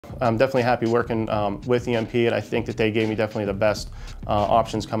I'm definitely happy working with EMP, and I think that they gave me definitely the best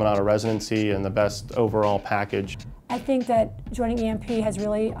options coming out of residency and the best overall package. I think that joining EMP has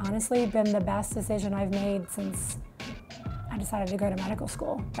really, honestly, been the best decision I've made since I decided to go to medical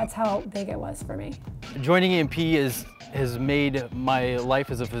school. That's how big it was for me. Joining EMP has made my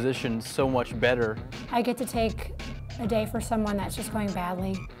life as a physician so much better. I get to take a day for someone that's just going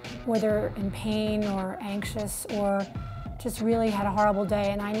badly, whether in pain or anxious or just really had a horrible day,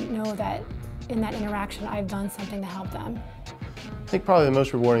 and I know that in that interaction I've done something to help them. I think probably the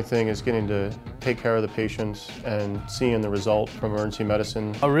most rewarding thing is getting to take care of the patients and seeing the result from emergency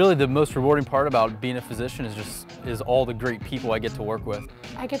medicine. Really the most rewarding part about being a physician is all the great people I get to work with.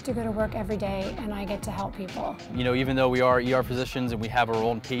 I get to go to work every day and I get to help people. You know, even though we are ER physicians and we have our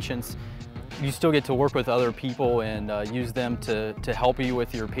own patients, you still get to work with other people and use them to help you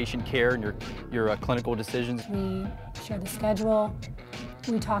with your patient care and your clinical decisions. We share the schedule,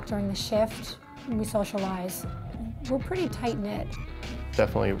 we talk during the shift, we socialize. We're pretty tight-knit.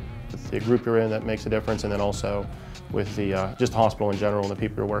 Definitely with the group you're in, that makes a difference, and then also with the just hospital in general and the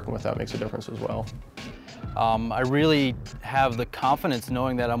people you're working with, that makes a difference as well. I really have the confidence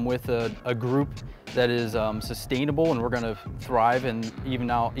knowing that I'm with a group that is sustainable and we're going to thrive, and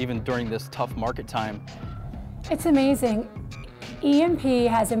even during this tough market time. It's amazing. EMP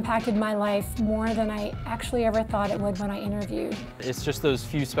has impacted my life more than I actually ever thought it would when I interviewed. It's just those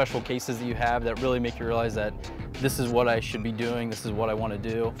few special cases that you have that really make you realize that this is what I should be doing, this is what I want to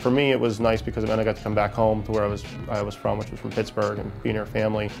do. For me, it was nice because then I got to come back home to where I was from, which was from Pittsburgh, and be near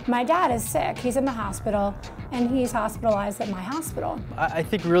family. My dad is sick. He's in the hospital, and he's hospitalized at my hospital. I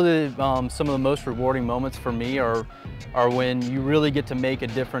think really some of the most rewarding moments for me are when you really get to make a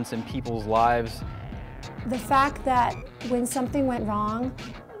difference in people's lives. The fact that when something went wrong,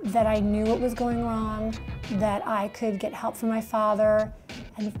 that I knew it was going wrong, that I could get help from my father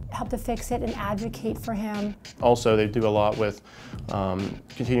and help to fix it and advocate for him. Also, they do a lot with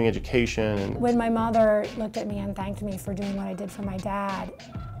continuing education. And when my mother looked at me and thanked me for doing what I did for my dad,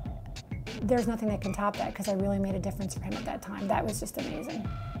 there's nothing that can top that, because I really made a difference for him at that time. That was just amazing.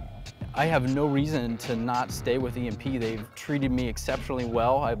 I have no reason to not stay with EMP. They've treated me exceptionally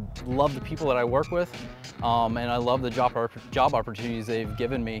well. I love the people that I work with, and I love the job opportunities they've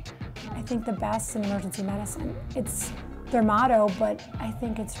given me. I think the best in emergency medicine. It's their motto, but I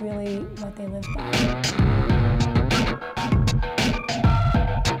think it's really what they live by.